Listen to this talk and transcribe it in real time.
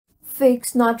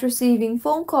Fix not receiving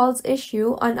phone calls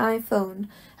issue on iPhone.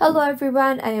 Hello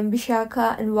everyone, I am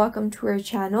Bishaka and welcome to our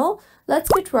channel. Let's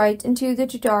get right into the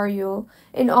tutorial.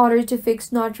 In order to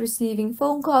fix not receiving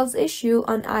phone calls issue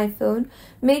on iPhone,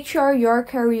 make sure your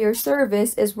carrier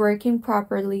service is working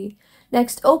properly.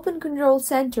 Next, open Control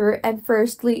Center and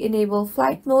firstly enable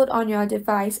flight mode on your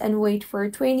device and wait for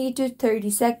 20 to 30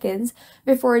 seconds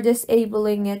before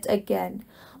disabling it again.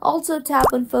 Also tap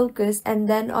on Focus and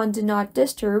then on Do Not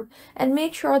Disturb and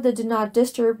make sure the Do Not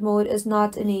Disturb mode is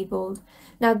not enabled.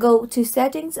 Now go to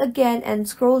Settings again and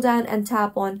scroll down and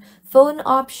tap on Phone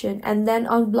option and then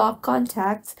on Block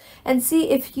Contacts and see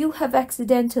if you have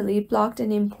accidentally blocked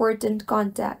an important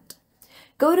contact.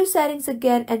 Go to Settings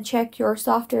again and check your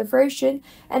software version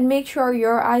and make sure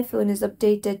your iPhone is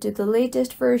updated to the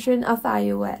latest version of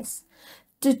iOS.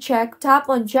 To check, tap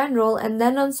on General and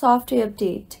then on Software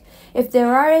Update. If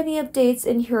there are any updates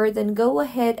in here, then go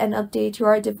ahead and update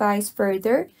your device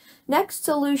further. Next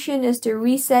solution is to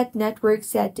reset network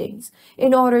settings.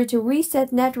 In order to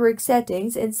reset network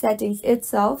settings in Settings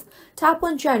itself, tap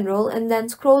on General and then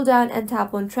scroll down and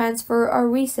tap on Transfer or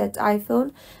Reset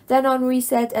iPhone, then on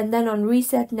Reset and then on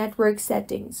Reset Network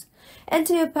Settings.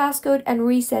 Enter your passcode and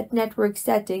reset network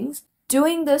settings.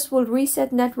 Doing this will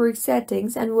reset network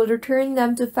settings and will return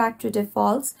them to factory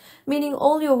defaults, meaning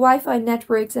all your Wi-Fi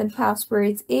networks and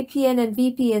passwords, APN and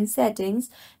VPN settings,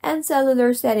 and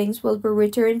cellular settings will be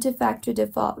returned to factory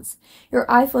defaults. Your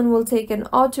iPhone will take an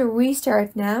auto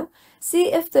restart now.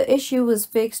 See if the issue was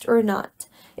fixed or not.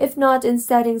 If not, in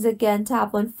Settings again,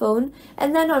 tap on Phone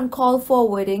and then on Call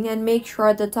Forwarding and make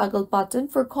sure the toggle button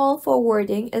for call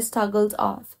forwarding is toggled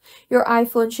off. Your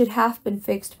iPhone should have been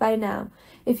fixed by now.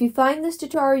 If you find this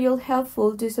tutorial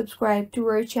helpful, do subscribe to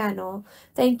our channel.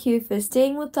 Thank you for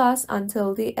staying with us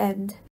until the end.